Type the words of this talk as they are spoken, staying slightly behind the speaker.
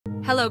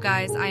Hello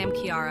guys, I am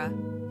Kiara,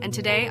 and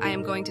today I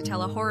am going to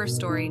tell a horror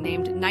story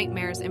named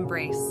Nightmare's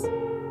Embrace.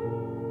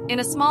 In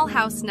a small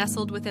house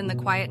nestled within the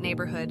quiet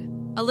neighborhood,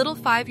 a little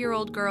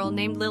 5-year-old girl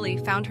named Lily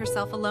found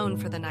herself alone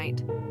for the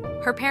night.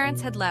 Her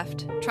parents had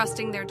left,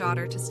 trusting their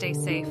daughter to stay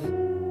safe.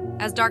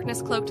 As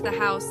darkness cloaked the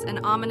house,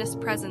 an ominous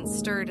presence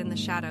stirred in the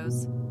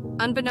shadows.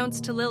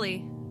 Unbeknownst to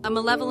Lily, a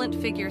malevolent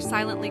figure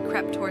silently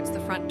crept towards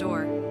the front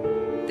door.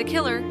 The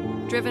killer,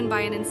 driven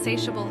by an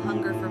insatiable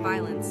hunger for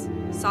violence,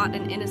 sought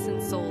an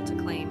innocent soul to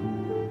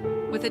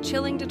claim. With a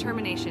chilling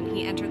determination,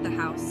 he entered the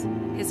house,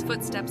 his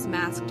footsteps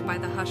masked by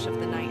the hush of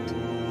the night.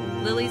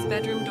 Lily's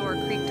bedroom door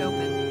creaked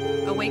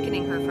open,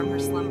 awakening her from her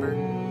slumber.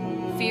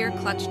 Fear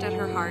clutched at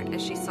her heart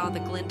as she saw the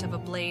glint of a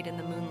blade in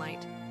the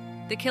moonlight.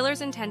 The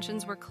killer's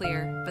intentions were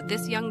clear, but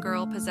this young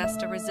girl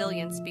possessed a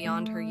resilience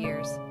beyond her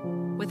years.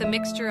 With a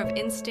mixture of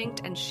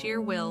instinct and sheer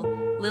will,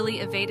 Lily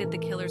evaded the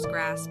killer's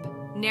grasp,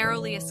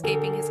 narrowly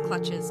escaping his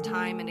clutches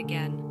time and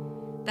again.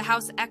 The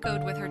house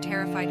echoed with her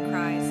terrified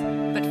cries,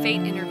 but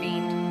fate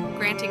intervened,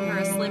 granting her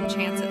a slim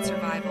chance at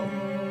survival.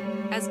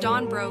 As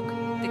dawn broke,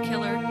 the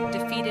killer,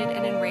 defeated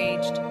and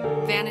enraged,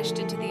 vanished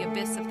into the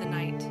abyss of the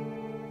night.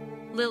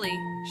 Lily,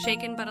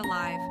 shaken but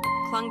alive,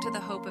 clung to the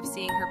hope of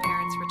seeing her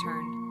parents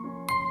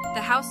return.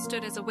 The house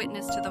stood as a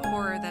witness to the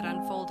horror that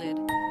unfolded,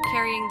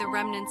 carrying the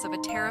remnants of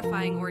a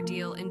terrifying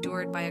ordeal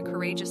endured by a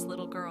courageous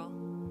little girl.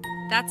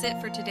 That's it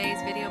for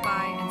today's video.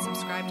 Bye and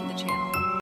subscribe to the channel.